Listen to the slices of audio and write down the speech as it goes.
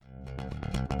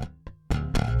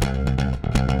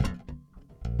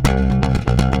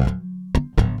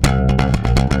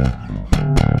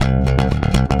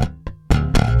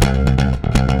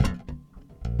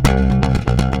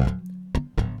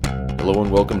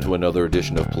to another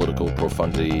edition of Political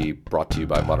Profundity, brought to you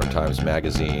by Modern Times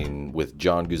Magazine with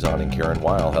John Guzan and Karen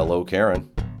Weil. Hello, Karen.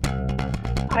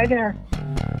 Hi there.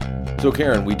 So,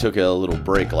 Karen, we took a little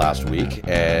break last week,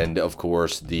 and of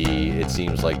course, it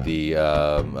seems like the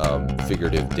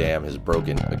figurative dam has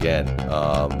broken again.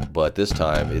 But this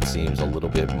time, it seems a little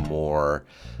bit more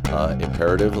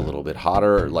imperative, a little bit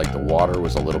hotter, like the water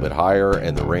was a little bit higher,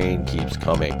 and the rain keeps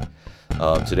coming.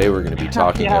 Today, we're going to be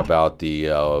talking about the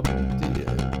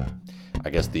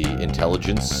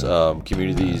intelligence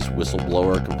community's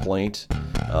whistleblower complaint.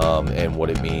 And what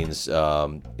it means, in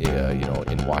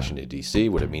Washington, D.C.,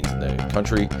 what it means in the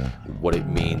country, what it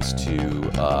means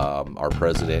to our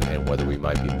president, and whether we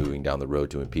might be moving down the road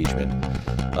to impeachment.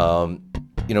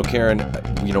 Karen,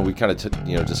 we kind of,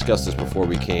 discussed this before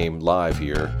we came live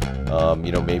here.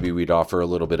 Maybe we'd offer a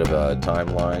little bit of a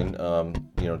timeline,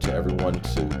 to everyone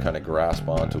to kind of grasp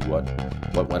on to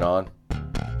what went on.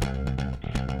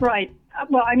 Right.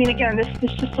 Well, I mean, again, this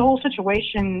whole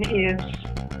situation is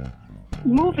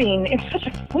moving in such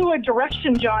a fluid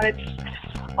direction, John. It's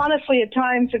honestly, at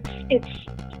times, it's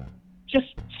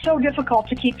just so difficult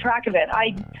to keep track of it.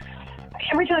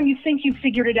 Every time you think you've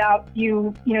figured it out,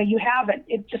 you haven't.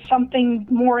 It's just something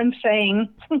more insane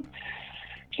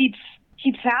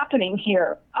keeps happening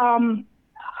here. I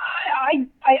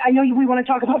know we want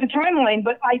to talk about the timeline,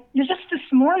 but just this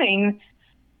morning,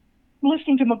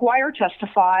 listening to McGuire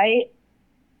testify,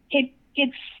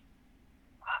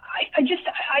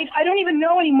 I don't even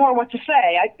know anymore what to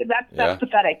say. That's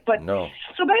pathetic. But no.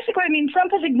 So basically, I mean,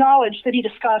 Trump has acknowledged that he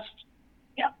discussed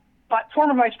but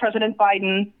former Vice President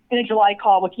Biden in a July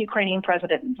call with Ukrainian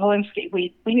President Zelensky.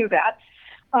 We knew that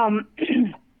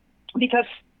because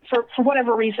for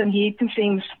whatever reason he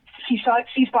sees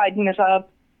Biden as a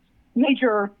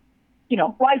major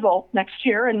rival next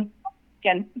year, and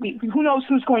again, who knows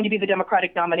who's going to be the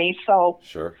Democratic nominee? So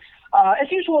sure. As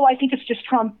usual, I think it's just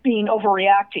Trump being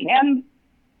overreacting. And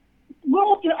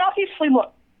obviously,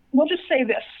 look, we'll just say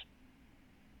this.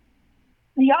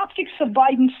 The optics of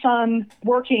Biden's son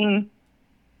working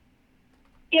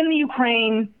in the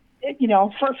Ukraine,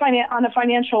 on a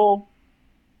financial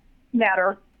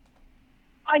matter,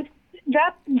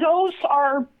 those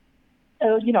are,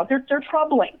 they're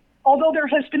troubling. Although there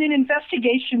has been an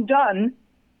investigation done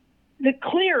that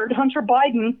cleared Hunter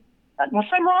Biden,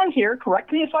 unless I'm wrong here,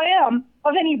 correct me if I am,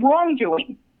 of any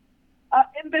wrongdoing.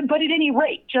 But at any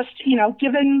rate, just,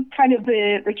 given kind of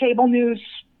the cable news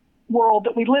world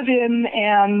that we live in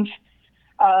and,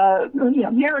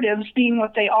 narratives being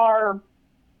what they are,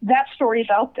 that story is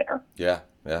out there. Yeah.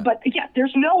 But,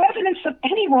 there's no evidence of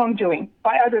any wrongdoing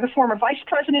by either the former vice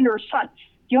president or his son.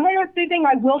 The only other thing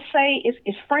I will say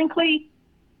is frankly,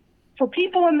 for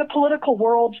people in the political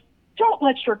world, don't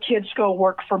let your kids go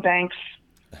work for banks.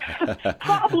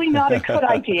 Probably not a good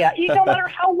idea. No matter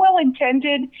how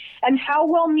well-intended and how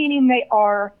well-meaning they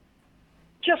are,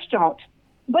 just don't.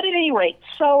 But at any rate,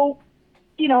 so,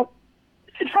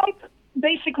 Trump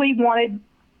basically wanted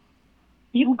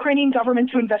the Ukrainian government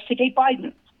to investigate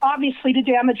Biden, obviously to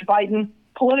damage Biden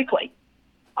politically.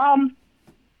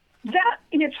 That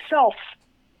in itself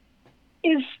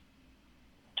is,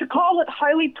 to call it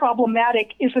highly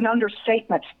problematic is an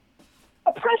understatement.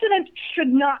 A president should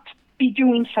not be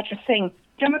doing such a thing.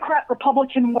 Democrat,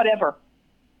 Republican, whatever.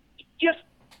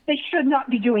 They should not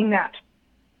be doing that.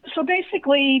 So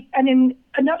basically, and in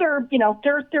another,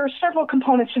 there are several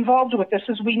components involved with this,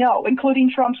 as we know, including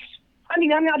Trump's, I'm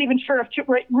not even sure if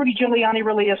Rudy Giuliani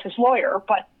really is his lawyer,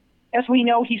 but as we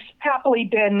know, he's happily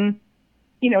been,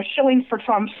 shilling for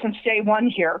Trump since day one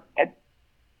here.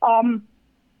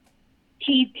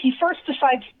 He first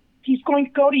decides he's going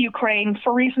to go to Ukraine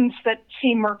for reasons that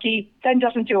seem murky, then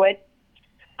doesn't do it.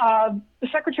 The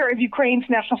Secretary of Ukraine's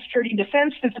National Security and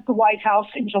Defense visited the White House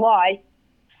in July.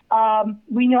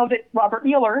 We know that Robert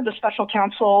Mueller, the special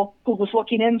counsel who was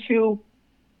looking into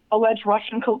alleged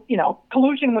Russian,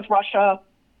 collusion with Russia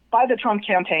by the Trump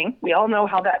campaign, we all know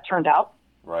how that turned out.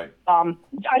 Right. I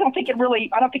don't think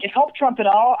it helped Trump at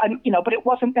all. But it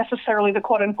wasn't necessarily the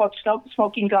quote unquote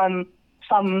smoking gun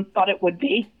some thought it would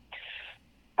be.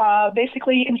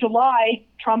 Basically, in July,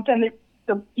 Trump and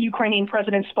the Ukrainian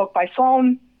president spoke by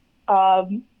phone.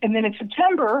 And then in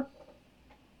September,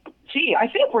 I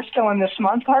think we're still in this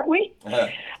month, aren't we?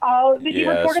 Yes, we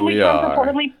are. Trump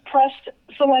reportedly pressed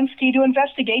Zelensky to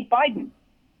investigate Biden.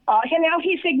 And now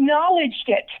he's acknowledged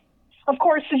it. Of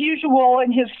course, as usual,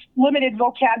 in his limited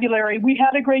vocabulary, we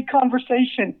had a great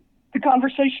conversation. the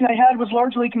conversation I had was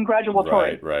largely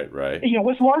congratulatory. Right.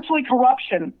 Was largely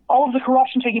corruption, all of the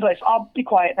corruption taking place. I'll be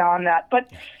quiet now on that.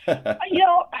 But,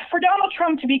 for Donald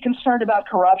Trump to be concerned about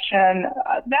corruption,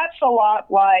 that's a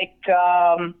lot like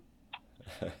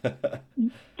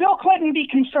Bill Clinton be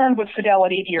concerned with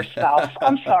fidelity to your spouse.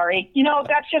 I'm sorry.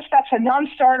 That's a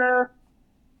non-starter.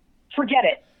 Forget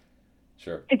it.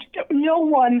 Sure. It's no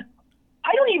one.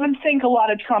 I don't even think a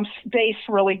lot of Trump's base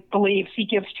really believes he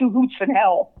gives two hoots in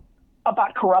hell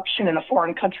about corruption in a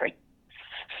foreign country.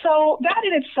 So that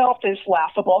in itself is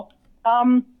laughable.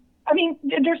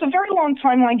 There's a very long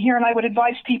timeline here, and I would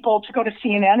advise people to go to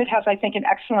CNN. It has, I think, an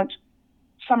excellent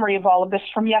summary of all of this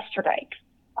from yesterday.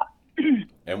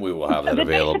 And we will have that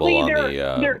available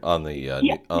on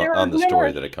the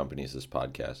story that accompanies this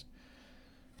podcast.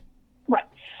 Right.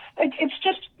 It's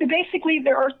just basically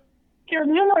there are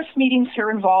numerous meetings here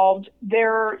involved.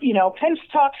 Pence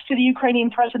talks to the Ukrainian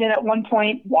president at one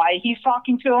point. Why he's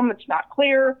talking to him, it's not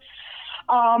clear.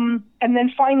 And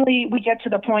then finally, we get to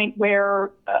the point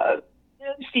where Adam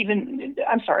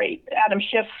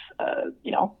Schiff,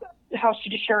 House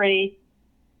Judiciary,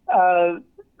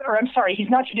 he's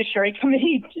not Judiciary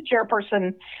Committee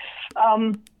chairperson.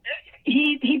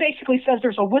 He basically says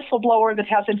there's a whistleblower that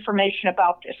has information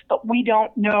about this, but we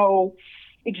don't know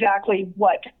exactly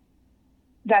what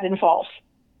that involves.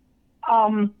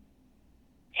 And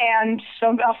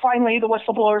so finally, the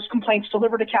whistleblower's complaints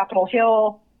delivered to Capitol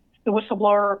Hill. The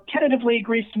whistleblower tentatively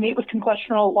agrees to meet with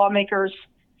congressional lawmakers.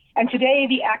 And today,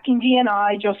 the acting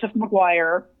DNI, Joseph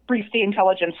Maguire, briefed the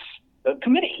Intelligence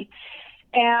Committee.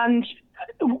 And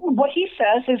what he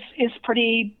says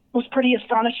was pretty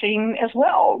astonishing as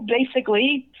well.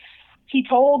 Basically, he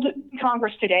told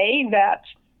Congress today that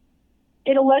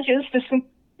it alleges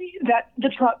that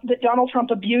Donald Trump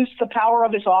abused the power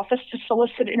of his office to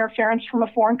solicit interference from a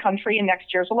foreign country in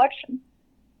next year's election.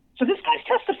 So this guy's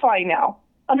testifying now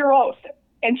under oath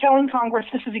and telling Congress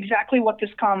this is exactly what this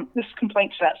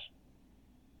complaint says.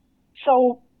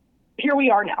 So here we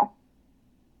are now.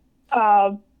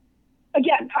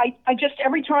 Again, I just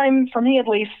every time, for me at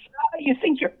least, you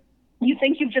think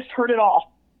you've just heard it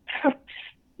all.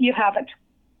 You haven't.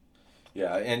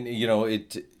 Yeah, and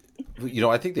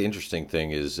I think the interesting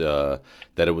thing is that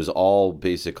it was all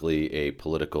basically a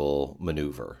political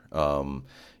maneuver.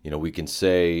 We can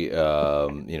say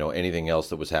anything else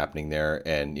that was happening there,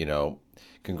 and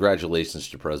congratulations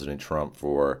to President Trump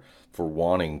for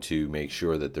wanting to make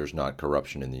sure that there's not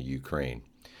corruption in the Ukraine.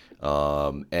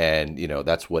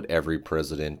 That's what every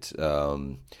president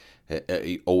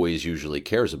always usually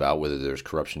cares about, whether there's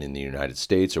corruption in the United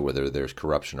States or whether there's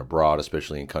corruption abroad,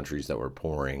 especially in countries that we're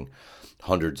pouring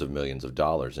hundreds of millions of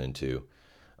dollars into.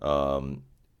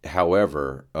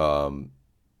 However,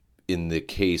 in the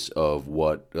case of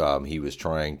what he was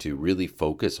trying to really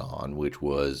focus on, which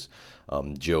was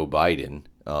Joe Biden,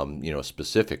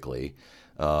 specifically,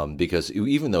 because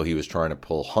even though he was trying to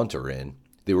pull Hunter in,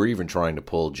 they were even trying to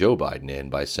pull Joe Biden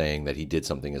in by saying that he did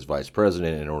something as vice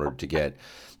president in order to get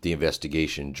the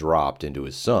investigation dropped into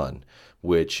his son,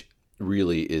 which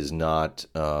really is not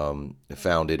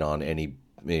founded on any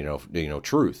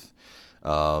truth.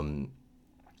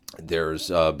 There's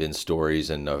been stories,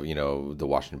 and the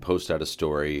Washington Post had a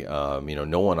story.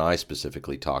 No one I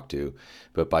specifically talked to,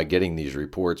 but by getting these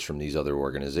reports from these other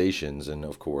organizations, and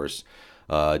of course,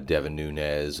 Devin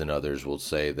Nunes and others will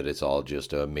say that it's all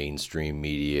just a mainstream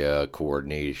media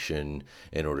coordination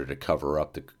in order to cover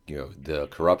up the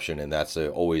corruption, and that's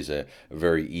always a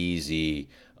very easy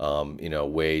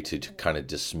way to kind of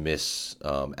dismiss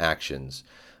actions.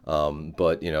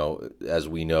 But as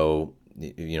we know,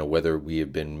 whether we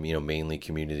have been mainly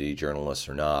community journalists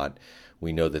or not,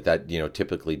 we know that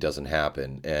typically doesn't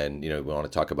happen. And we want to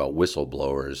talk about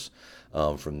whistleblowers.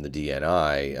 From the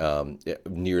DNI,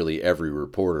 nearly every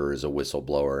reporter is a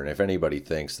whistleblower. And if anybody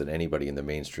thinks that anybody in the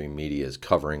mainstream media is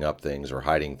covering up things or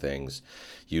hiding things,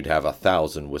 you'd have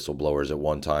 1,000 whistleblowers at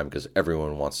one time, because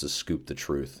everyone wants to scoop the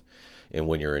truth. And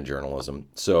when you're in journalism,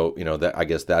 so that, I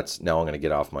guess that's, now I'm going to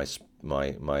get off my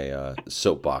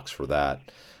soapbox for that,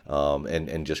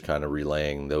 and just kind of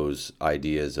relaying those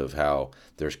ideas of how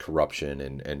there's corruption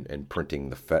and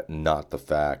printing not the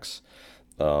facts.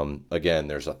 Again,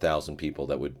 there's 1,000 people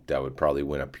that would probably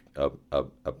win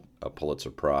a Pulitzer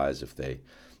Prize if they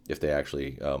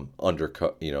actually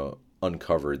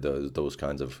uncovered those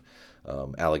kinds of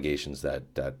allegations that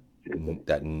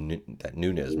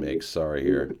Nunes makes. Sorry,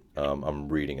 here I'm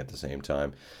reading at the same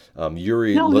time.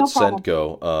 Yuri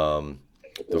Lutsenko,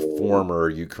 the former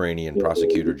Ukrainian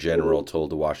prosecutor general, told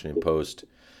the Washington Post.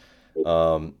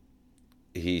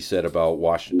 He said about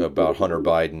Hunter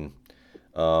Biden.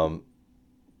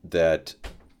 That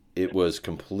it was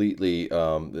completely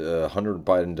Hunter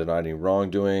Biden denied any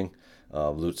wrongdoing.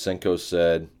 Lutsenko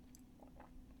said,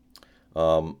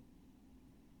 um,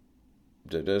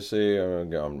 did I say?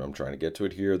 I'm trying to get to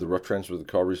it here. The rough transfer of the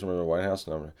call recently in the White House.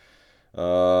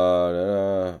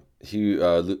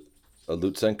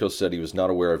 Lutsenko said he was not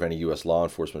aware of any U.S. law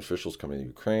enforcement officials coming to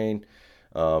Ukraine.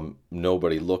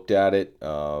 Nobody looked at it.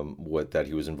 That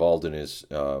he was involved in his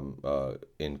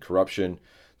in corruption.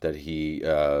 That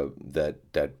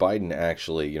that Biden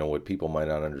actually, what people might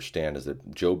not understand is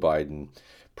that Joe Biden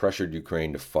pressured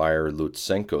Ukraine to fire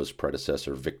Lutsenko's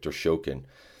predecessor, Viktor Shokin,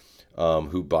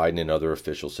 who Biden and other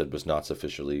officials said was not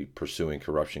sufficiently pursuing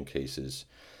corruption cases.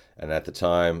 And at the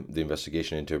time, the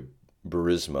investigation into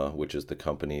Burisma, which is the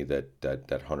company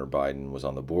that Hunter Biden was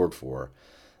on the board for,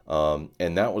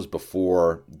 and that was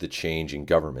before the change in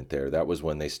government there. That was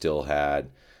when they still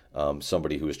had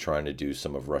somebody who was trying to do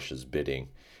some of Russia's bidding.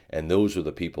 And those were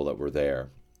the people that were there.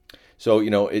 So,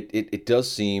 it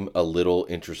does seem a little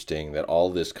interesting that all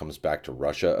this comes back to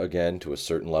Russia again to a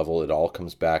certain level. It all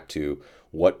comes back to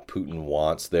what Putin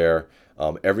wants there.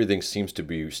 Everything seems to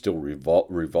be still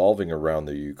revolving around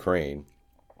the Ukraine.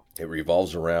 It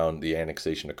revolves around the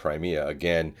annexation of Crimea.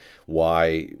 Again,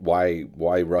 why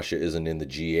Russia isn't in the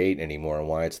G8 anymore and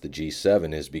why it's the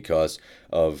G7 is because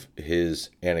of his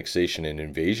annexation and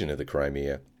invasion of the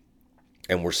Crimea.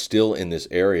 And we're still in this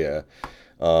area.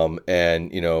 And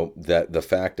that the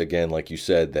fact, again, like you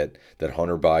said, that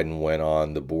Hunter Biden went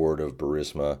on the board of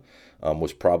Burisma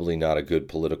was probably not a good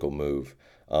political move.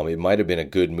 It might have been a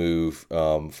good move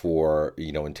for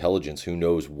intelligence. Who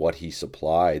knows what he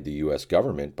supplied the U.S.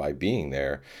 government by being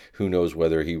there? Who knows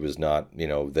whether he was not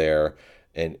there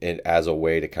and as a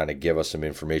way to kind of give us some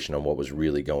information on what was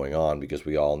really going on? Because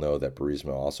we all know that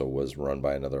Burisma also was run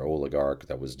by another oligarch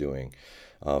that was doing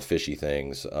fishy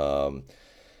things.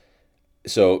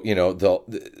 So,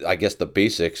 I guess the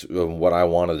basics of what I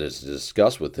wanted to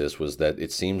discuss with this was that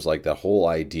it seems like the whole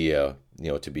idea,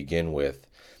 to begin with,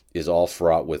 is all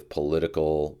fraught with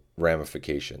political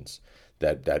ramifications.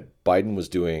 That Biden was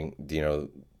doing,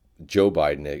 Joe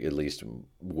Biden at least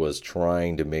was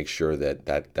trying to make sure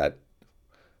that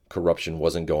corruption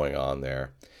wasn't going on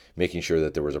there, making sure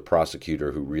that there was a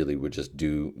prosecutor who really would just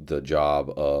do the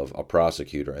job of a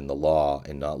prosecutor and the law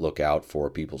and not look out for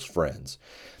people's friends.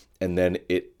 And then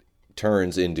it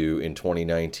turns into, in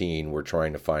 2019, we're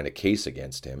trying to find a case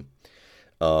against him.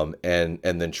 And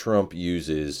then Trump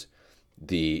uses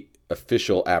the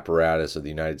official apparatus of the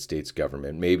United States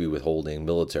government, maybe withholding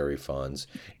military funds,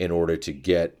 in order to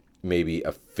get maybe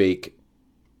a fake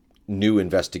new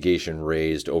investigation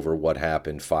raised over what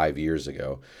happened 5 years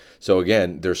ago. So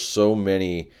again, there's so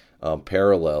many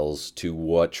parallels to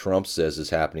what Trump says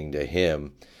is happening to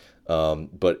him,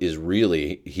 but he's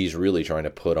really trying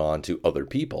to put on to other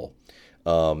people.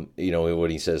 When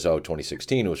he says,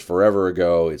 2016, it was forever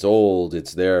ago, it's old,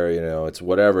 it's there, it's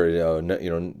whatever,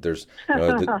 there's,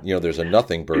 there's a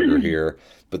nothing burger here,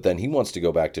 but then he wants to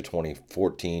go back to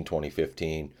 2014,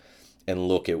 2015 and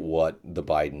look at what the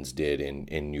Bidens did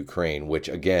in Ukraine, which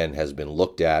again has been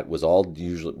looked at, was all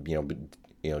usually,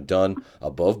 done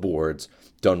above boards,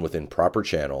 done within proper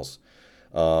channels.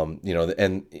 We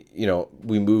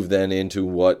move then into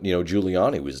what,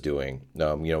 Giuliani was doing,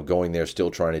 going there,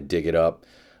 still trying to dig it up,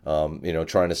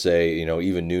 trying to say,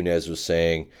 even Nunes was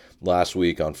saying last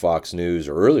week on Fox News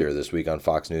or earlier this week on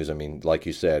Fox News. I mean, like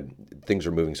you said, things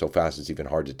are moving so fast, it's even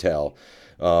hard to tell,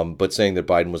 but saying that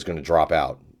Biden was going to drop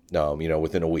out,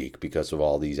 within a week because of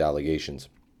all these allegations.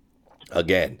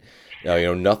 Again,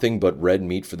 nothing but red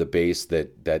meat for the base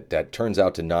that turns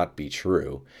out to not be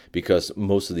true because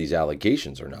most of these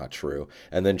allegations are not true.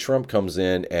 And then Trump comes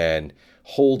in and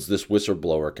holds this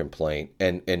whistleblower complaint.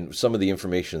 And some of the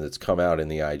information that's come out in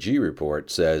the IG report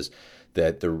says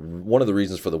that one of the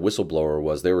reasons for the whistleblower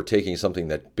was they were taking something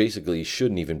that basically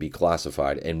shouldn't even be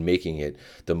classified and making it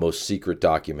the most secret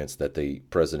documents that the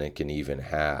president can even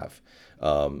have.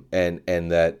 And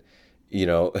that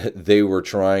they were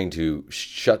trying to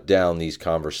shut down these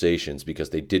conversations because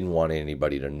they didn't want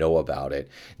anybody to know about it.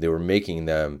 They were making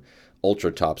them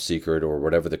ultra top secret, or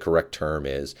whatever the correct term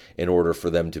is, in order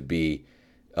for them to be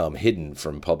hidden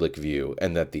from public view,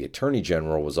 and that the Attorney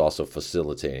General was also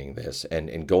facilitating this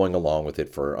and going along with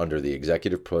it for under the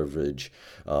executive privilege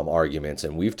arguments.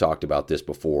 And we've talked about this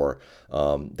before,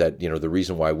 that the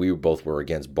reason why we both were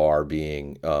against Barr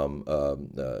being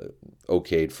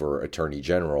okayed for Attorney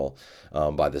General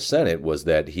by the Senate was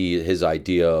that his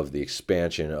idea of the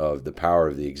expansion of the power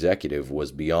of the executive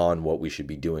was beyond what we should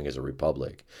be doing as a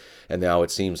republic. And now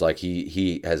it seems like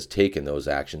he has taken those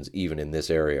actions even in this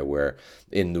area, where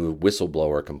in the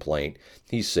whistleblower complaint,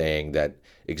 he's saying that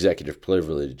executive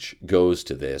privilege goes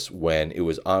to this when it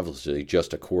was obviously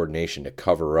just a coordination to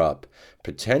cover up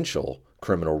potential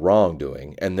criminal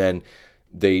wrongdoing, and then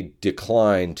they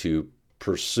declined to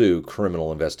pursue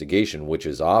criminal investigation, which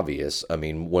is obvious. I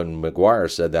mean, when McGuire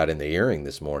said that in the hearing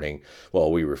this morning,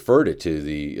 well, we referred it to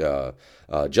the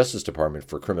Justice Department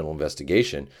for criminal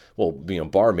investigation. Well,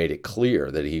 Barr made it clear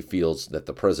that he feels that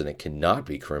the president cannot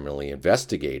be criminally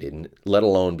investigated, let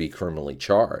alone be criminally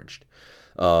charged.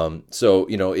 So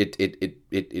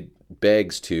it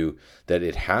begs to that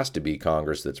it has to be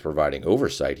Congress that's providing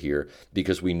oversight here,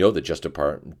 because we know the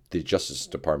Justice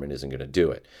Department isn't going to do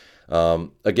it.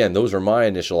 Again, those are my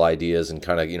initial ideas and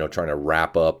kind of, trying to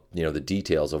wrap up, the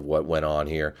details of what went on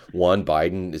here. One,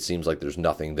 Biden, it seems like there's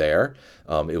nothing there.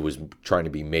 It was trying to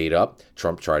be made up.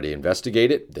 Trump tried to investigate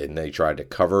it. Then they tried to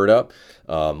cover it up.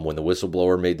 When the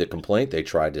whistleblower made the complaint, they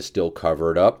tried to still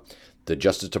cover it up. The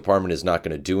Justice Department is not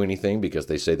going to do anything because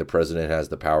they say the president has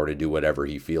the power to do whatever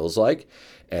he feels like.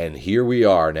 And here we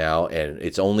are now, and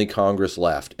it's only Congress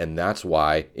left, and that's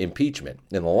why impeachment.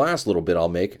 And the last little bit I'll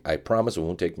make, I promise it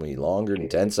won't take me longer than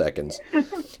 10 seconds,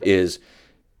 is,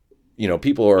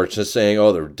 people are just saying,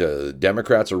 the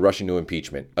Democrats are rushing to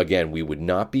impeachment. Again, we would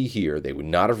not be here. They would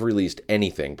not have released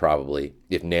anything probably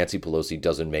if Nancy Pelosi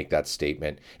doesn't make that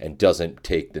statement and doesn't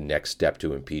take the next step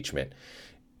to impeachment.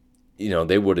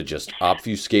 They would have just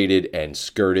obfuscated and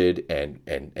skirted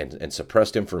and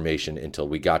suppressed information until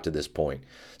we got to this point.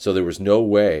 So there was no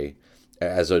way,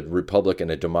 as a republic and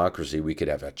a democracy, we could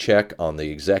have a check on the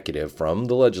executive from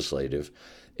the legislative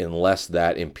unless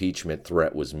that impeachment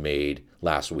threat was made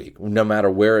last week. No matter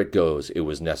where it goes, it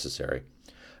was necessary.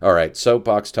 All right,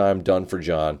 soapbox time, done for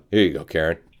John. Here you go,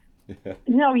 Karen.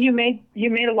 No, you made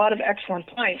a lot of excellent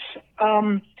points.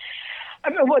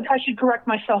 I should correct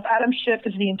myself. Adam Schiff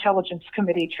is the Intelligence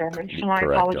Committee chairman, so my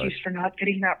apologies for not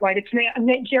getting that right. It's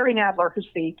Jerry Nadler, who's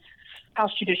the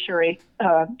House Judiciary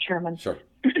chairman. Sure.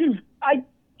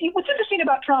 What's interesting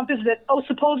about Trump is that,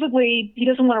 supposedly he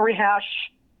doesn't want to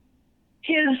rehash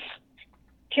his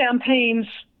campaign's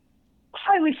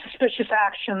highly suspicious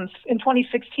actions in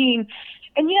 2016,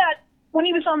 and yet, when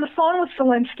he was on the phone with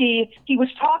Zelensky, he was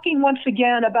talking once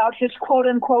again about his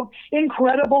quote-unquote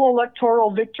incredible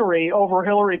electoral victory over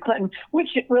Hillary Clinton,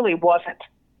 which it really wasn't.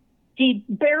 He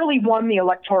barely won the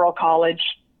Electoral College,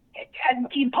 and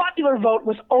the popular vote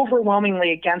was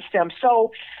overwhelmingly against him.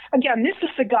 So, again, this is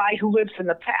the guy who lives in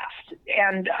the past,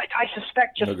 and I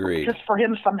suspect just for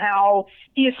him somehow,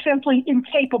 he is simply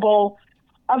incapable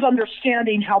of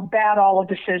understanding how bad all of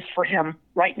this is for him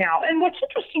right now. And what's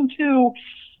interesting, too,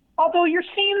 although you're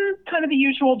seeing kind of the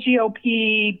usual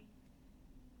GOP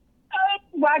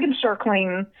wagon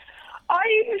circling,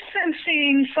 I am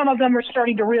seeing some of them are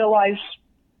starting to realize,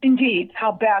 indeed,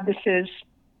 how bad this is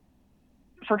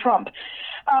for Trump.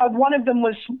 One of them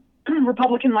was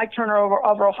Republican Mike Turner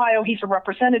of Ohio. He's a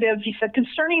representative. He said,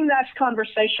 concerning this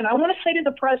conversation, I want to say to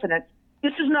the president,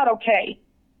 this is not okay.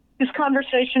 This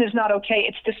conversation is not okay.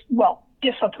 It's just,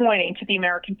 disappointing to the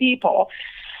American people.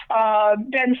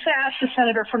 Ben Sasse, the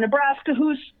senator from Nebraska,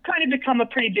 who's kind of become a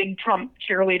pretty big Trump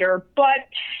cheerleader, but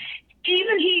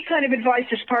even he kind of advised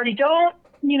his party, don't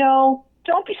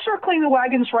be circling the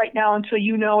wagons right now until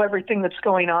you know everything that's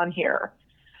going on here.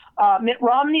 Mitt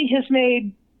Romney has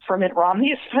made, for Mitt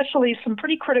Romney especially, some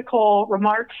pretty critical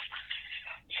remarks.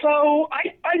 So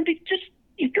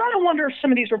you've got to wonder if some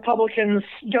of these Republicans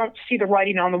don't see the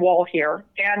writing on the wall here.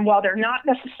 And while they're not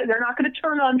going to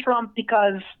turn on Trump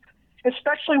because,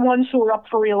 especially ones who are up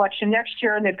for re-election next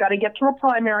year, and they've got to get through a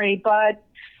primary. But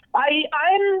I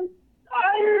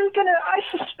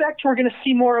suspect we're going to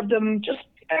see more of them just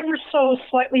ever so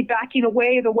slightly backing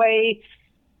away, the way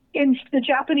in the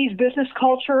Japanese business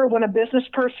culture, when a business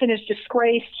person is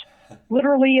disgraced,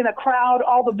 literally in a crowd,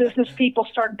 all the business people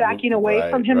start backing away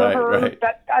from him or her. Right.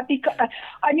 I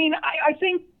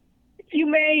think you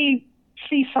may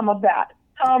see some of that.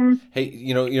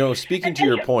 Hey, speaking to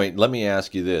your point, let me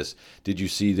ask you this. Did you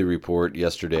see the report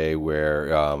yesterday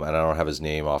where, and I don't have his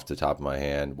name off the top of my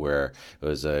hand, where it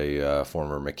was a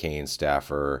former McCain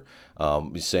staffer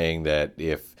saying that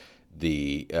if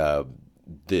the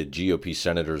GOP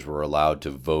senators were allowed to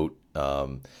vote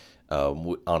on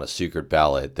a secret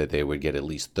ballot, that they would get at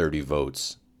least 30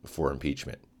 votes for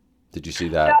impeachment. Did you see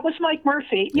that? That was Mike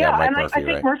Murphy. Yeah, Mike Murphy, I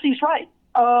think Murphy's right.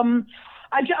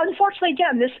 Unfortunately,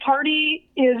 again, this party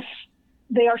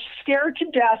they are scared to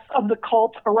death of the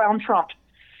cult around Trump,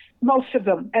 most of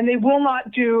them, and they will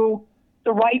not do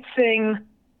the right thing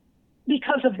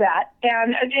because of that.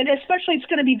 And especially it's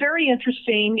going to be very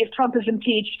interesting if Trump is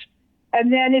impeached,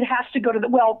 and then it has to go to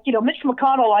Mitch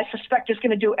McConnell, I suspect, is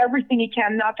going to do everything he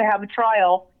can not to have a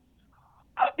trial.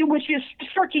 which is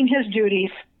shirking his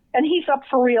duties. And he's up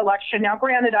for re-election. Now,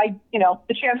 granted,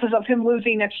 the chances of him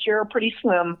losing next year are pretty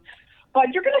slim. But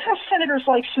you're going to have senators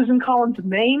like Susan Collins of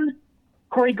Maine,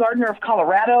 Cory Gardner of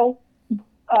Colorado,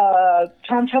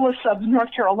 Tom Tillis of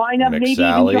North Carolina, maybe even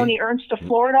Joni Ernst of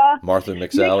Florida. Martha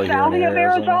McSally of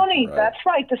Arizona. Right. That's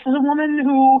right. This is a woman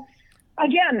who,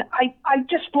 again, I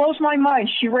just blows my mind.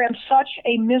 She ran such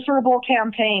a miserable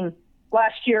campaign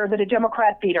last year that a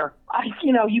Democrat beat her.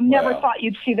 You never thought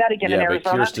you'd see that again in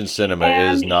Arizona. But Kyrsten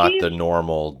Sinema is not the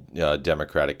normal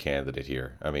Democratic candidate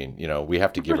here. I mean, we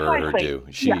have to give her her due.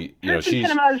 Kyrsten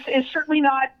Sinema is certainly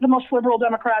not the most liberal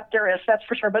Democrat there is, that's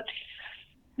for sure. But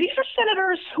these are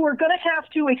senators who are going to have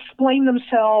to explain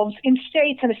themselves in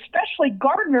states, and especially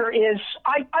Gardner is,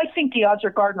 I think the odds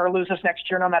are Gardner loses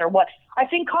next year no matter what. I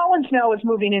think Collins now is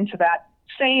moving into that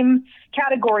same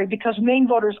category because Maine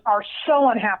voters are so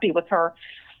unhappy with her.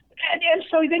 And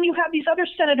so then you have these other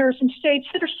senators in states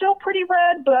that are still pretty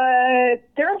red, but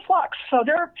they're in flux. So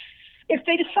if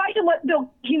they decide to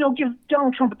give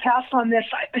Donald Trump a pass on this,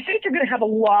 I think they're going to have a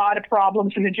lot of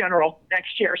problems in the general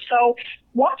next year. So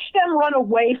watch them run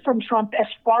away from Trump as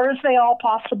far as they all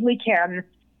possibly can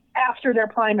after their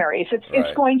primaries.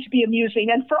 It's going to be amusing.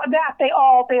 And for that, they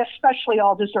especially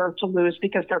all deserve to lose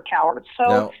because they're cowards.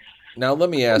 So now let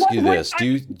me ask you this.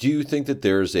 Do you think that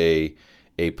there's a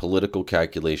political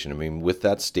calculation? I mean, with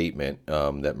that statement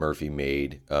that Murphy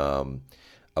made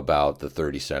about the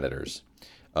 30 senators,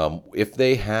 if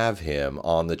they have him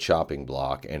on the chopping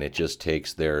block and it just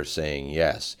takes their saying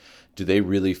yes, do they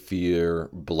really fear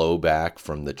blowback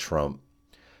from the Trump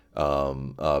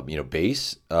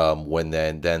base when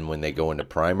they go into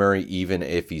primary, even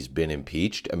if he's been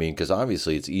impeached? I mean, because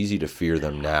obviously it's easy to fear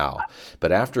them now,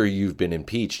 but after you've been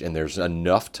impeached and there's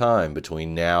enough time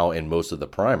between now and most of the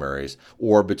primaries,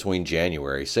 or between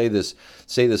January, say this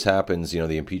happens, the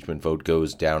impeachment vote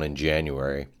goes down in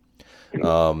January,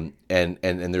 and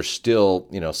there's still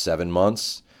 7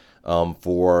 months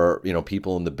for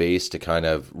people in the base to kind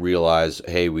of realize,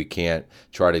 hey, we can't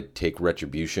try to take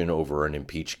retribution over an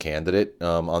impeached candidate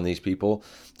on these people.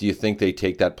 Do you think they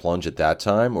take that plunge at that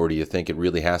time, or do you think it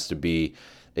really has to be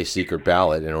a secret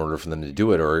ballot in order for them to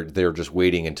do it, or they're just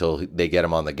waiting until they get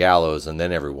him on the gallows and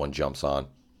then everyone jumps on?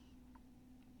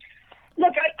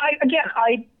 Look,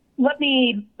 let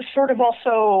me sort of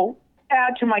also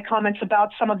add to my comments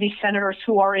about some of these senators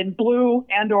who are in blue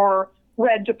and or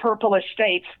red to purplish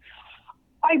states.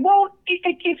 I won't,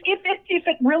 if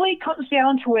it really comes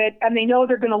down to it and they know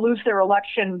they're going to lose their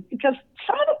election, because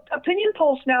some of the opinion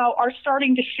polls now are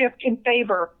starting to shift in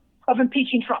favor of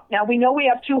impeaching Trump. Now, we know we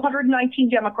have 219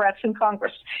 Democrats in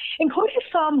Congress, including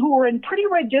some who are in pretty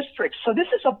red districts. So this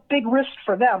is a big risk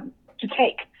for them to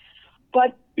take.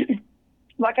 But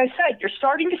like I said, you're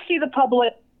starting to see the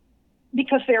public,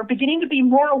 because they're beginning to be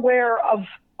more aware of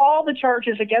all the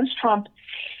charges against Trump,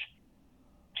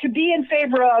 to be in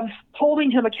favor of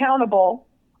holding him accountable.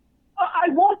 I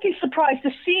won't be surprised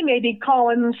to see maybe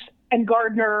Collins and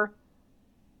Gardner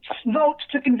vote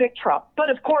to convict Trump. But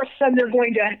of course, then they're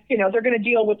going to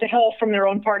deal with the hell from their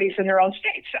own parties in their own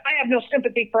states. I have no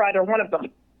sympathy for either one of them.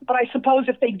 But I suppose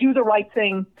if they do the right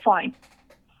thing, fine.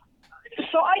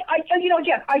 So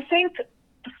I think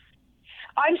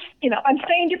I'm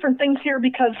saying different things here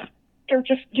because they're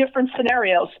just different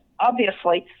scenarios,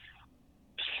 obviously.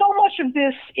 So much of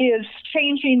this is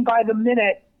changing by the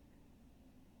minute.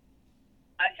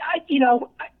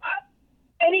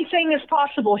 Anything is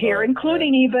possible here,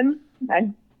 including even,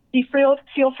 and feel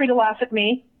free to laugh at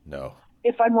me. No.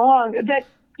 If I'm wrong, that,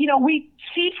 we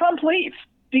see Trump leave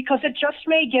because it just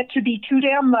may get to be too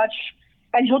damn much,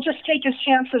 and he'll just take his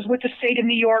chances with the state of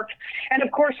New York, and of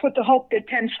course with the hope that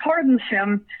Pence pardons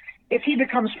him if he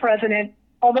becomes president.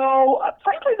 Although,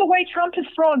 frankly, the way Trump has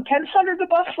thrown Pence under the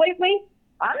bus lately,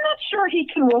 I'm not sure he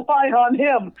can rely on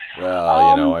him.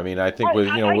 Well, I think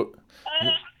I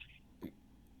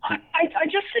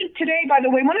just think today, by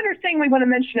the way, one other thing we want to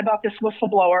mention about this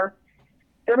whistleblower,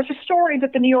 there was a story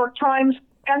that the New York Times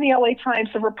and the LA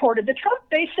Times have reported that Trump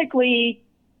basically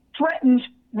threatened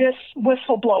this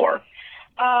whistleblower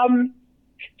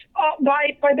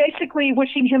by basically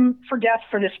wishing him for death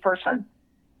for this person.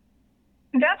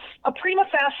 That's a prima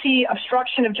facie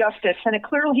obstruction of justice and a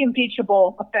clearly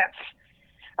impeachable offense.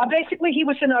 Basically, he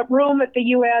was in a room at the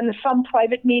UN, some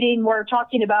private meeting, where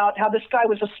talking about how this guy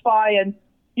was a spy, and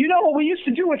you know what we used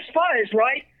to do with spies,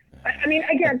 right? I mean,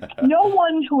 again, no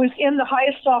one who is in the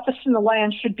highest office in the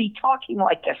land should be talking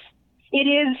like this. It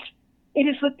is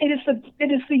the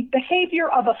behavior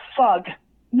of a thug,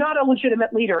 not a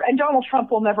legitimate leader. And Donald Trump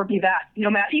will never be that.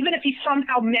 Even if he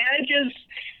somehow manages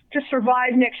to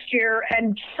survive next year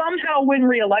and somehow win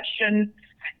re-election,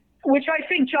 which I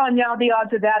think, John, now the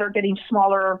odds of that are getting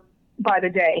smaller by the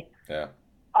day. Yeah.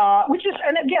 Which is,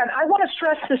 and again, I want to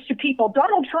stress this to people.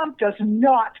 Donald Trump does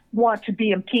not want to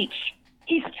be impeached.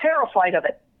 He's terrified of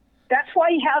it. That's why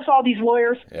he has all these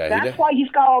lawyers. Yeah, That's why he's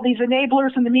got all these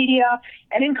enablers in the media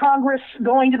and in Congress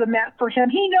going to the mat for him.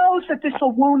 He knows that this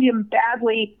will wound him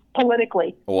badly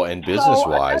politically. Well, and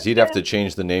business-wise, he'd have to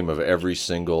change the name of every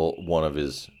single one of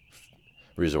his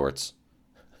resorts.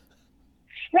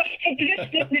 Right.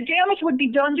 The damage would be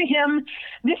done to him.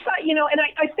 This, and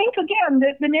I think, again,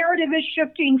 that the narrative is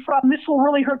shifting from this will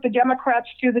really hurt the Democrats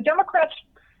to the Democrats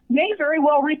may very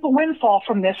well reap a windfall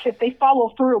from this if they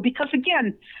follow through. Because,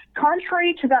 again,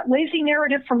 contrary to that lazy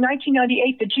narrative from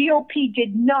 1998, the GOP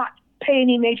did not pay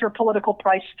any major political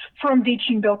price for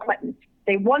impeaching Bill Clinton.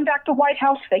 They won back the White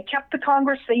House. They kept the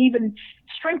Congress. They even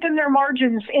strengthened their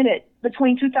margins in it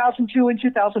between 2002 and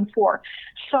 2004.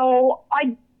 So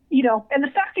and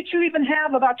the fact that you even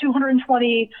have about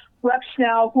 220 reps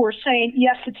now who are saying,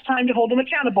 yes, it's time to hold them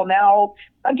accountable. Now,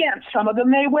 again, some of them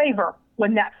may waver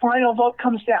when that final vote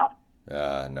comes down.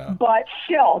 No. But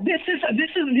still, this is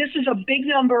a big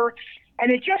number, and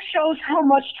it just shows how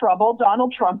much trouble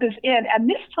Donald Trump is in. And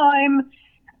this time,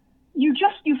 you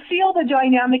feel the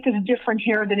dynamic is different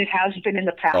here than it has been in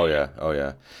the past. Oh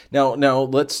yeah. Now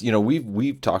let's,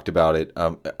 we've talked about it,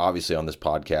 obviously on this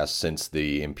podcast since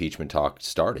the impeachment talk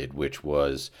started, which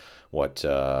was May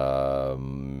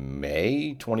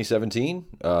 2017,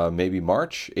 maybe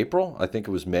March, April. I think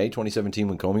it was May 2017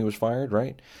 when Comey was fired,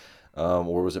 right?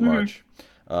 Or was it March?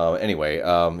 Anyway,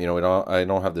 I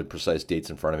don't have the precise dates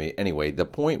in front of me. Anyway, the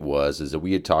point is that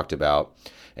we had talked about,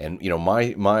 and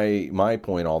my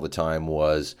point all the time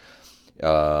was,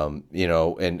 and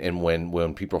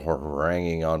when people were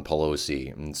haranguing on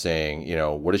Pelosi and saying,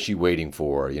 what is she waiting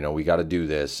for? We got to do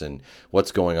this, and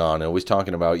what's going on? And always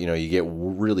talking about, you get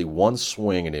really one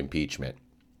swing at impeachment,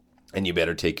 and you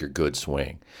better take your good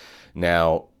swing.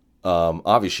 Now,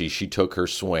 obviously, she took her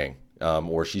swing.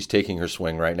 Or she's taking her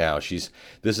swing right now.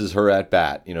 This is her at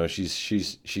bat.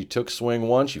 She took swing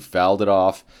one, she fouled it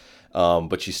off,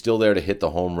 but she's still there to hit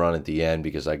the home run at the end,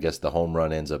 because I guess the home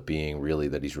run ends up being really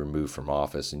that he's removed from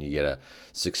office and you get a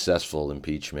successful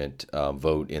impeachment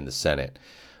vote in the Senate.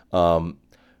 But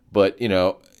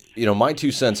my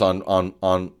 2 cents on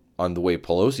the way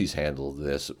Pelosi's handled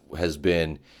this has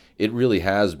been, it really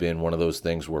has been one of those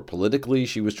things where politically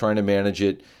she was trying to manage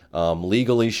it,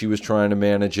 legally she was trying to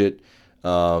manage it,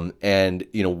 and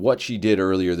what she did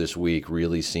earlier this week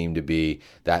really seemed to be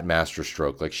that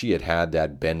masterstroke. Like she had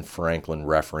that Ben Franklin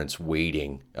reference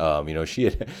waiting.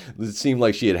 It seemed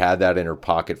like she had that in her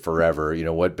pocket forever.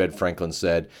 What Ben Franklin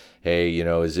said, hey,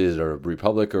 is it a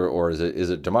republic or is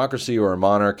it democracy or a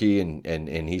monarchy?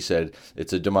 And he said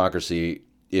it's a democracy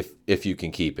if you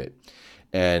can keep it.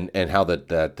 And how that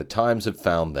the times have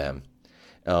found them.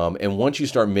 And once you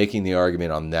start making the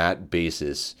argument on that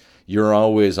basis, you're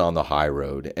always on the high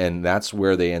road. And that's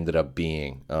where they ended up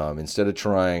being. Instead of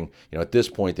trying, at this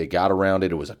point, they got around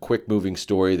it. It was a quick moving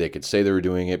story. They could say they were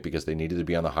doing it because they needed to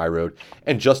be on the high road.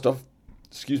 And justifiably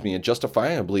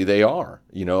they are.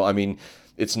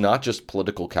 It's not just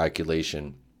political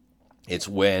calculation. It's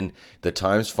when the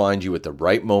times find you at the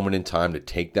right moment in time to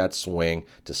take that swing,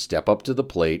 to step up to the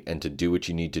plate, and to do what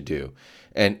you need to do.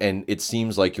 And it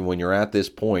seems like when you're at this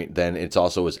point, then it's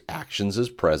also his actions as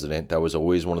president. That was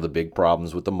always one of the big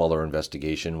problems with the Mueller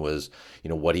investigation was,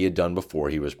 what he had done before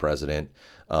he was president,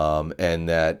 and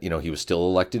that, he was still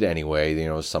elected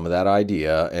anyway, some of that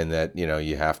idea, and that,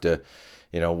 you have to,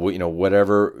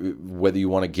 whether you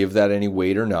want to give that any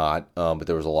weight or not. But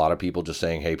there was a lot of people just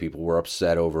saying, hey, people were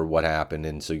upset over what happened.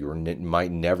 And so you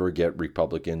might never get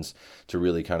Republicans to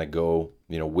really kind of go,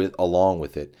 along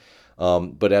with it.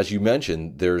 But as you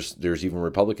mentioned, there's even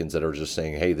Republicans that are just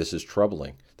saying, hey, this is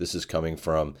troubling. This is coming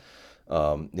from,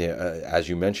 as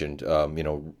you mentioned,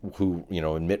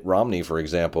 Mitt Romney, for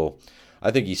example. I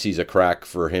think he sees a crack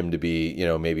for him to be,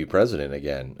 maybe president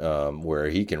again, where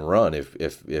he can run if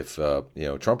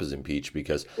Trump is impeached,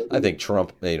 because I think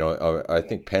Trump, I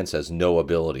think Pence has no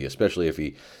ability, especially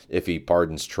if he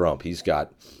pardons Trump. He's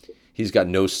got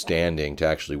no standing to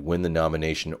actually win the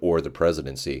nomination or the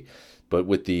presidency. But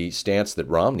with the stance that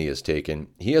Romney has taken,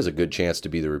 he has a good chance to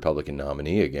be the Republican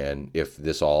nominee again if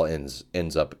this all ends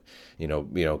up,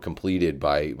 completed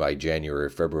by January or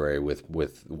February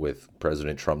with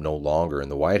President Trump no longer in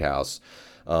the White House.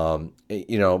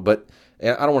 But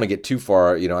and I don't want to get too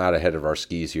far, out ahead of our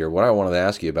skis here. What I wanted to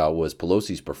ask you about was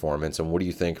Pelosi's performance, and what do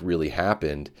you think really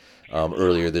happened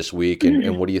earlier this week,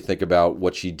 and what do you think about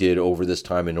what she did over this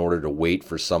time in order to wait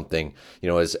for something?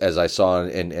 As I saw,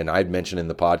 and I'd mentioned in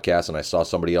the podcast, and I saw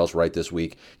somebody else write this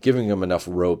week, giving him enough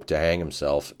rope to hang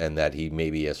himself, and that he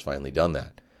maybe has finally done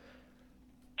that.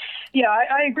 Yeah,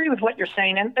 I agree with what you're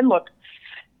saying. And look,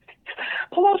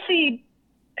 Pelosi,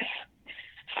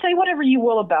 say whatever you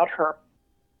will about her,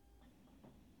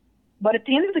 but at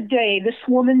the end of the day, this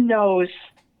woman knows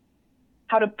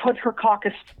how to put her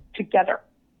caucus together.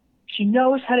 She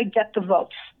knows how to get the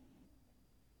votes.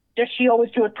 Does she always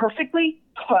do it perfectly?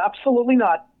 Oh, absolutely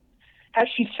not. Has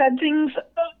she said things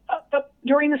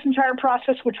during this entire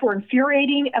process which were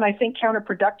infuriating and I think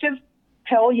counterproductive?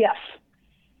 Hell yes.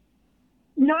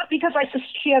 Not because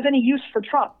she has any use for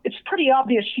Trump. It's pretty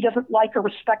obvious she doesn't like or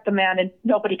respect the man, and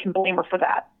nobody can blame her for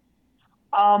that.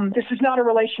 This is not a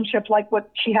relationship like what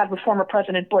she had with former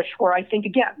President Bush, where I think,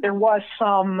 again, there was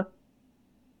some,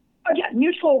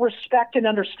 mutual respect and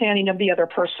understanding of the other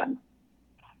person.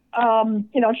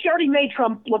 She already made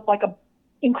Trump look like an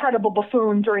incredible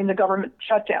buffoon during the government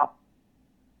shutdown.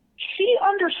 She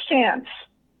understands,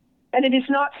 and it is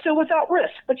not still without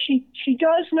risk, but she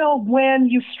does know when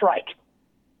you strike,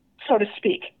 so to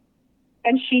speak.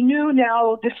 And she knew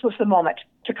now this was the moment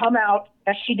to come out,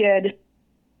 as she did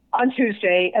on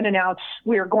Tuesday, and announce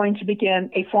we are going to begin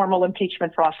a formal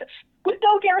impeachment process with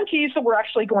no guarantees that we're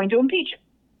actually going to impeach him,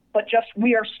 but just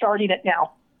we are starting it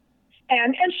now.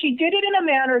 And she did it in a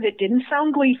manner that didn't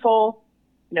sound gleeful.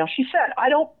 She said,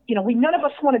 none of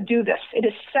us want to do this. It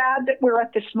is sad that we're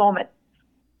at this moment,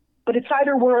 but it's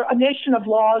either we're a nation of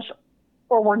laws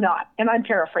or we're not. And I'm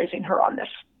paraphrasing her on this.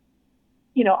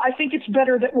 I think it's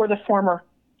better that we're the former.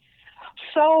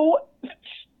 So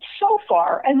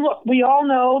far, and look, we all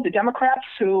know the Democrats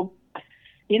who,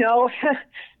 they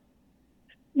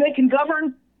can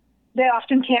govern, they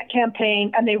often can't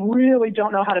campaign, and they really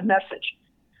don't know how to message,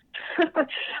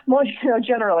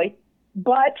 generally.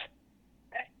 But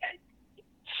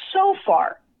so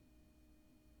far,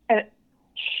 and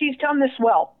she's done this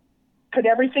well. Could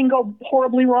everything go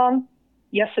horribly wrong?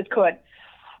 Yes, it could.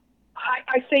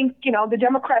 I think, the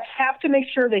Democrats have to make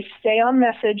sure they stay on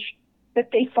message, that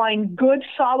they find good,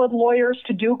 solid lawyers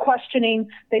to do questioning.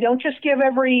 They don't just give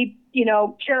every,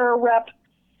 chair, rep,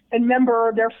 and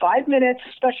member their 5 minutes,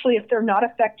 especially if they're not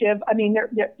effective. I mean,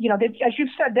 as you've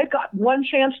said, they've got one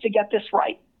chance to get this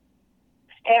right.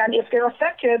 And if they're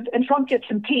effective and Trump gets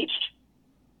impeached,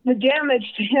 the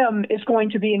damage to him is going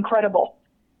to be incredible.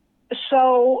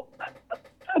 So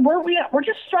we're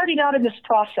just starting out in this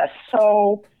process.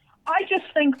 So I just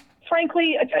think,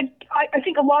 frankly, I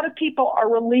think a lot of people are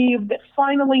relieved that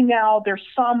finally now there's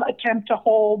some attempt to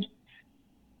hold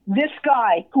this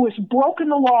guy who has broken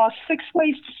the law 6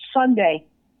 ways to Sunday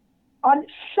on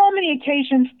so many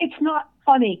occasions. It's not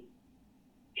funny.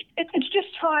 It's just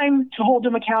time to hold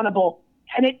him accountable.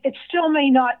 And it still may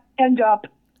not end up,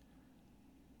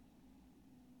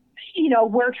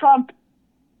 where Trump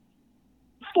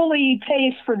fully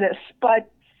pays for this,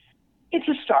 but it's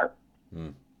a start.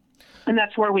 And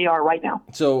that's where we are right now.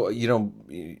 So,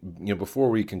 before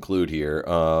we conclude here,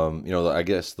 I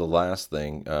guess the last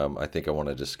thing I think I want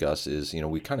to discuss is,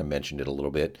 we kind of mentioned it a little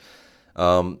bit,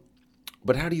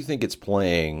 but how do you think it's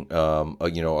playing,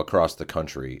 across the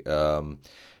country?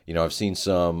 I've seen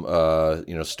some,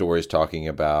 stories talking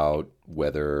about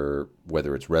whether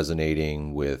it's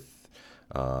resonating with,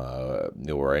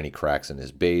 or any cracks in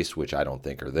his base, which I don't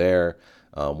think are there.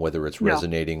 Whether it's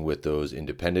resonating with those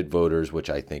independent voters, which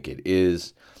I think it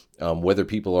is, whether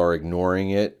people are ignoring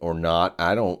it or not,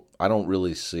 I don't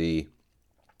really see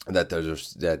that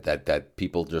there's that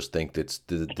people just think that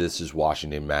this is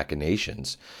Washington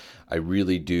machinations. I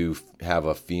really do have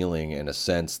a feeling and a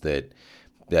sense that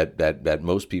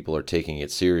most people are taking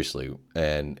it seriously,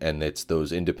 and it's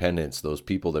those independents, those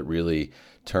people that really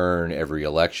turn every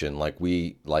election, like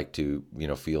we like to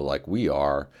feel like we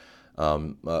are.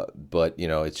 But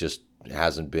it just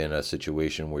hasn't been a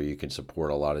situation where you can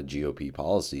support a lot of GOP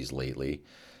policies lately,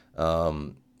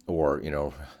 or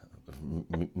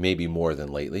maybe more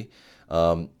than lately.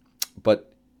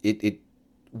 But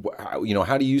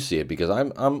how do you see it? Because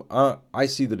I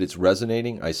see that it's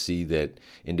resonating. I see that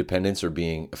independents are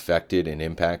being affected and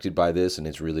impacted by this, and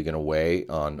it's really going to weigh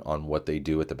on what they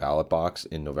do at the ballot box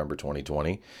in November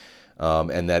 2020.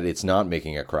 And that it's not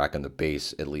making a crack on the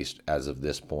base, at least as of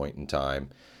this point in time.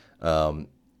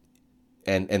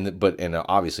 and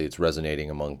obviously it's resonating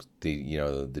among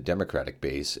the Democratic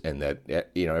base, and that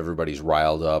everybody's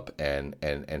riled up and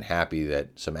happy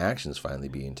that some action's finally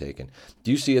being taken.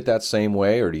 Do you see it that same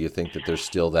way, or do you think that there's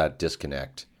still that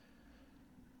disconnect?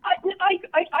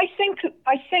 I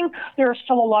think there are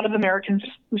still a lot of Americans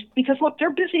because look,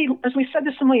 they're busy. As we said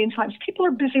this a million times, people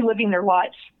are busy living their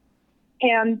lives,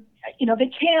 and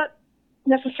they can't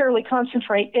necessarily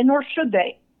concentrate, and nor should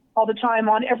they, all the time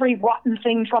on every rotten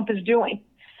thing Trump is doing,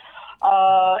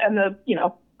 and the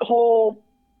whole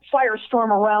firestorm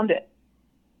around it.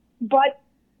 But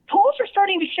polls are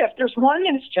starting to shift. There's one,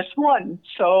 and it's just one.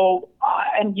 So,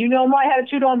 and my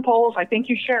attitude on polls. I think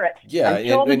you share it. Yeah.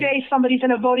 Until the day somebody's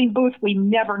in a voting booth, we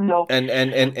never know.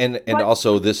 And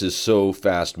also, this is so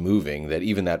fast moving that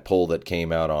even that poll that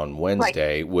came out on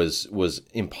Wednesday was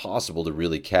impossible to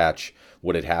really catch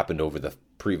what had happened over the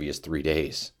previous 3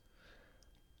 days.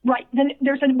 Right. Then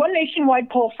there's one nationwide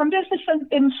poll from Business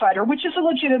Insider, which is a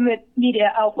legitimate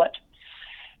media outlet.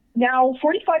 Now,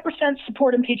 45%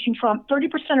 support impeaching Trump, 30%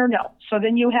 are no. So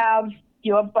then you have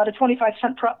about a 25%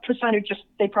 who just,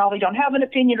 they probably don't have an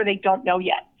opinion or they don't know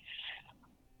yet.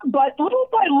 But little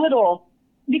by little,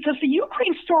 because the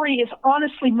Ukraine story is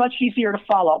honestly much easier to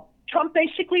follow, Trump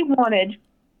basically wanted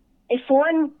a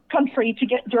foreign country to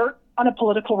get dirt on a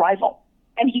political rival.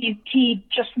 And he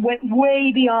just went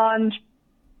way beyond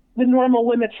the normal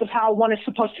limits of how one is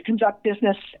supposed to conduct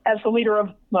business as the leader of,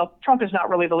 well, Trump is not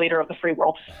really the leader of the free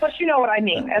world, but you know what I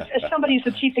mean. As somebody who's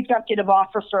the chief executive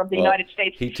officer of the United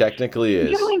States. He technically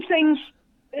is. Doing things,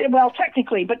 well,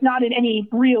 technically, but not in any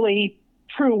really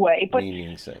true way. But he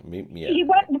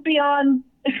went beyond,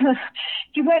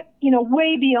 he went,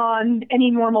 way beyond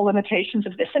any normal limitations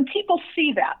of this. And people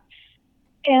see that.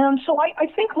 And so I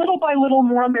think little by little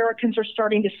more Americans are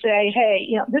starting to say,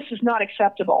 hey, this is not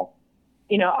acceptable.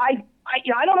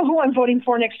 I don't know who I'm voting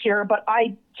for next year, but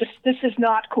this is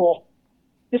not cool.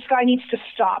 This guy needs to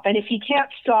stop. And if he can't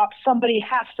stop, somebody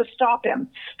has to stop him.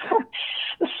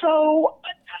 So,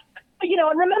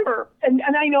 and remember, and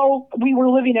I know we were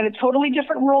living in a totally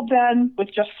different world then with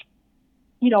just,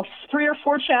 3 or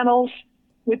 4 channels,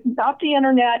 without the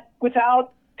internet,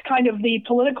 without kind of the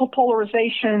political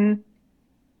polarization.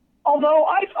 Although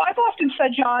I've often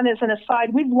said, John, as an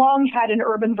aside, we've long had an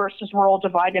urban versus rural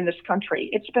divide in this country.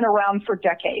 It's been around for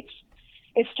decades.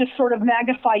 It's just sort of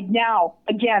magnified now,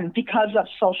 again, because of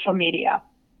social media,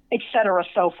 et cetera,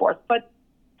 so forth. But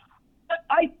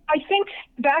I think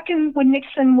back when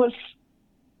Nixon was,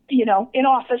 in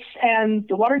office and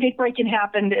the Watergate break-in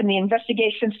happened and the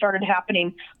investigation started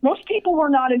happening, most people were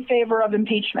not in favor of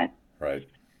impeachment. Right.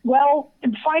 Well,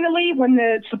 and finally, when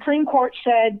the Supreme Court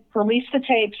said, release the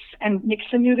tapes, and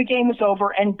Nixon knew the game was over,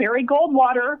 and Barry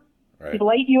Goldwater, the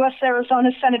late U.S.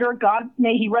 Arizona Senator, God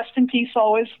may he rest in peace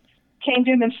always, came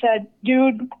to him and said,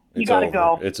 dude, you got to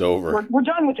go. It's over. We're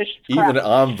done with this crap.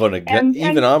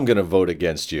 Even I'm going to vote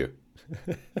against you.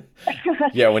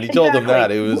 Yeah, when he told them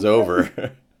that, it was over.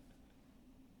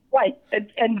 Right.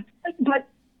 But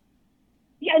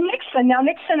Nixon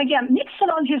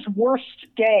on his worst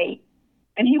day,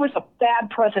 and he was a bad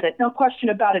president, no question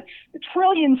about it, a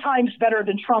trillion times better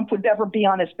than Trump would ever be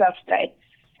on his best day.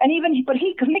 And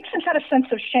because Nixon had a sense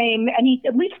of shame, and he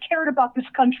at least cared about this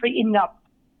country enough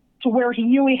to where he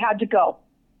knew he had to go.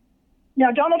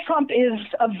 Now, Donald Trump is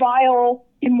a vile,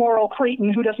 immoral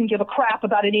cretin who doesn't give a crap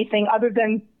about anything other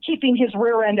than keeping his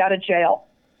rear end out of jail.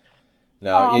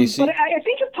 Now, but I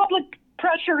think if public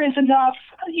pressure is enough,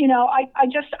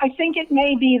 I think it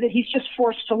may be that he's just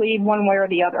forced to leave one way or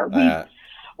the other.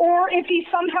 Or if he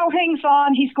somehow hangs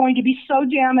on, he's going to be so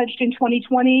damaged in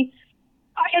 2020.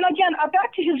 And again,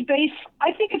 back to his base,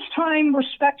 I think it's time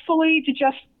respectfully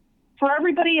for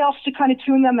everybody else to kind of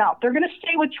tune them out. They're going to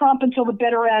stay with Trump until the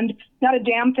bitter end, not a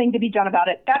damn thing to be done about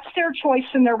it. That's their choice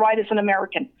and their right as an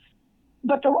American.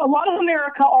 But a lot of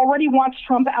America already wants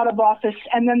Trump out of office.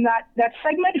 And then that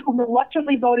segment who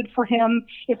reluctantly voted for him,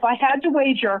 if I had to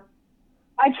wager,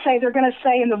 I'd say they're going to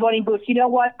say in the voting booth, you know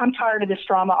what, I'm tired of this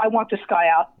drama. I want this guy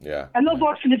out. Yeah. And they'll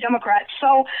vote for the Democrats.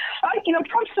 So,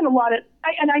 Trump's in a lot of,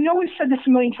 and I know we've said this a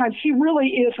million times, he really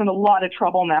is in a lot of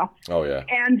trouble now. Oh, yeah.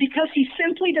 And because he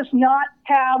simply does not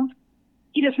have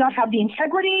the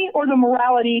integrity or the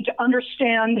morality to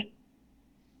understand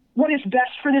what is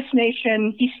best for this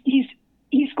nation,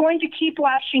 he's going to keep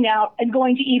lashing out and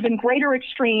going to even greater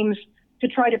extremes to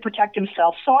try to protect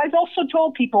himself. So I've also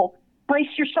told people, brace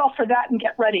yourself for that and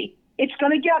get ready. It's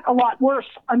going to get a lot worse,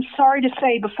 I'm sorry to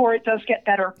say, before it does get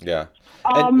better. Yeah.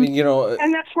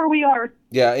 And that's where we are.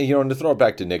 Yeah, and to throw it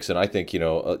back to Nixon, I think,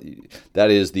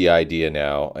 that is the idea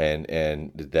now,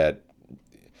 and that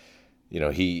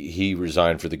he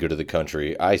resigned for the good of the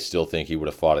country. I still think he would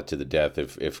have fought it to the death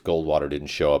if Goldwater didn't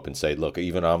show up and say, "Look,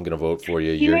 even I'm going to vote for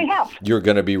you. You're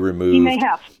going to be removed." He may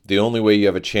have. The only way you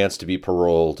have a chance to be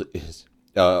paroled is,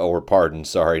 or pardoned.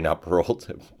 Sorry, not paroled.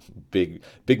 Big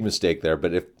mistake there.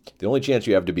 But if the only chance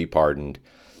you have to be pardoned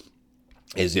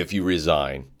is if you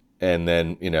resign, and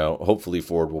then hopefully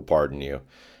Ford will pardon you.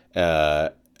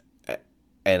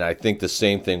 And I think the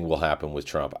same thing will happen with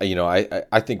Trump.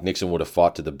 I think Nixon would have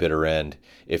fought to the bitter end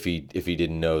if he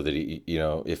didn't know that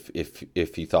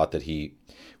if he thought that he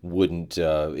wouldn't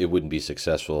it wouldn't be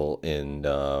successful in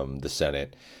the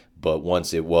Senate. But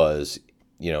once it was,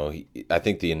 I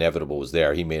think the inevitable was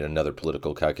there. He made another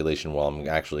political calculation. Well, I'm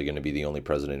actually going to be the only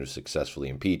president who's successfully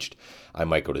impeached. I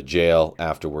might go to jail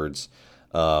afterwards.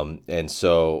 And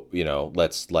so,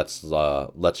 let's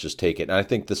just take it. And I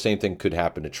think the same thing could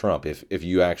happen to Trump. If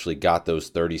you actually got those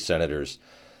 30 senators,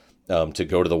 to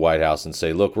go to the White House and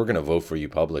say, look, we're going to vote for you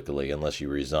publicly unless you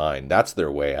resign. That's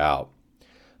their way out.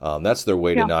 That's their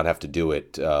way to not have to do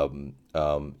it, at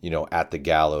the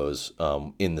gallows,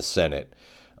 in the Senate.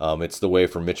 It's the way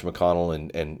for Mitch McConnell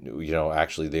and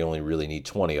actually they only really need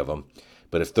 20 of them.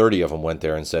 But if 30 of them went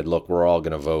there and said, look, we're all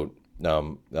going to vote,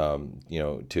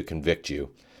 to convict you,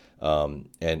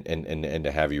 and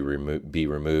to have you be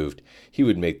removed, he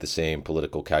would make the same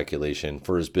political calculation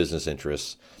for his business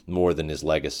interests more than his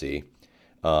legacy,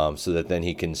 so that then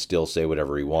he can still say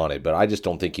whatever he wanted. But I just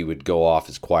don't think he would go off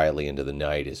as quietly into the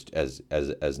night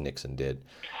as Nixon did.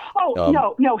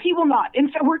 Oh, no, he will not.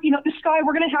 In fact, this guy,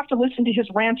 we're going to have to listen to his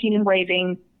ranting and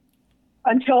raving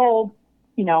until,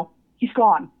 he's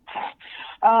gone.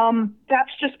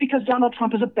 That's just because Donald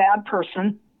Trump is a bad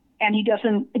person, and he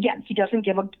doesn't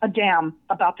give a damn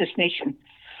about this nation.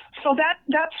 So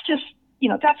that's just,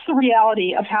 that's the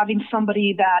reality of having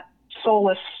somebody that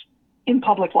soulless in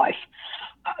public life.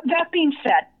 That being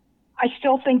said, I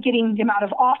still think getting him out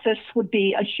of office would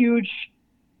be a huge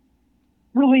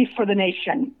relief for the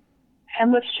nation.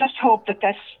 And let's just hope that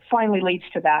this finally leads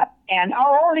to that. And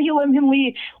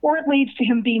it leads to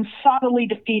him being solidly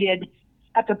defeated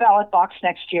at the ballot box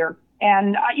next year.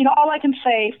 And, all I can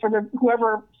say for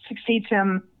whoever succeeds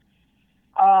him,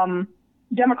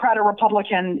 Democrat or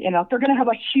Republican, they're going to have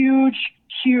a huge,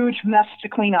 huge mess to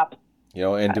clean up.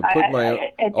 And to put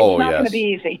it's not going to be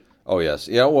easy. Oh, yes.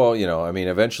 Yeah, well,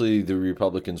 eventually the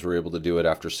Republicans were able to do it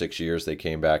after 6 years. They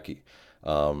came back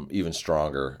even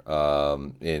stronger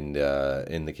in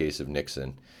the case of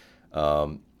Nixon.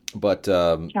 So,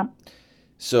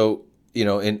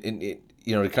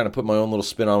 to kind of put my own little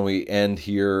spin on, we end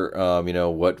here,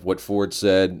 what Ford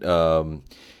said,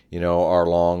 our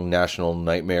long national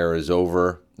nightmare is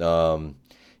over.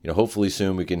 Hopefully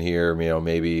soon we can hear,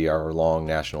 maybe our long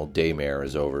national daymare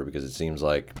is over, because it seems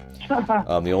like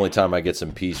the only time I get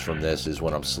some peace from this is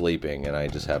when I'm sleeping and I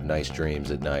just have nice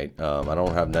dreams at night. I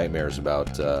don't have nightmares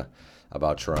about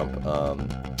Trump,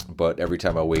 but every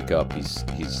time I wake up, he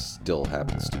still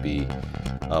happens to be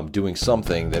doing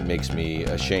something that makes me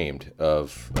ashamed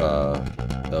of our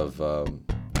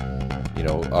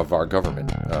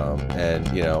government.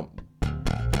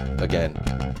 Again,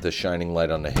 the shining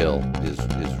light on the hill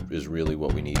is really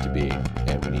what we need to be,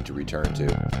 and we need to return to.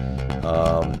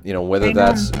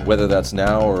 Whether that's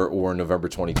now or November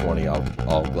 2020,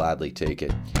 I'll gladly take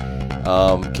it.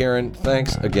 Karen,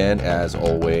 thanks again as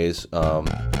always.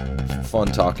 Fun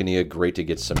talking to you. Great to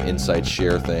get some insights,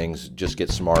 share things, just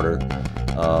get smarter.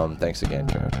 Thanks again,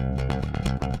 Karen.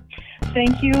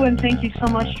 Thank you, and thank you so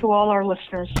much to all our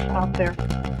listeners out there.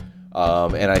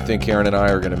 And I think Karen and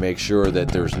I are going to make sure that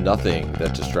there's nothing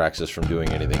that distracts us from doing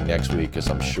anything next week, because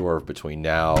I'm sure between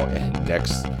now and at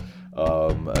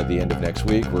the end of next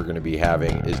week, we're going to be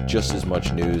having just as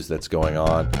much news that's going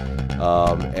on.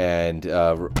 I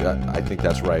think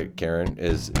that's right, Karen,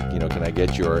 can I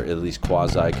get your at least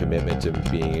quasi commitment to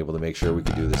being able to make sure we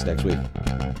can do this next week?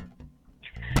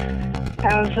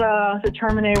 As the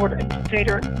Terminator,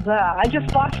 I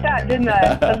just lost that, didn't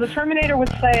I? As the Terminator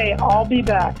would say, I'll be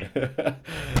back.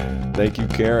 Thank you,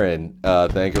 Karen.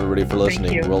 Thank everybody for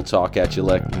listening. We'll talk at you,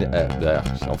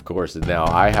 of course, now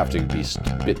I have to be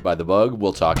bit by the bug.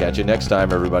 We'll talk at you next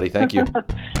time, everybody. Thank you.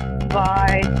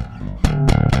 Bye.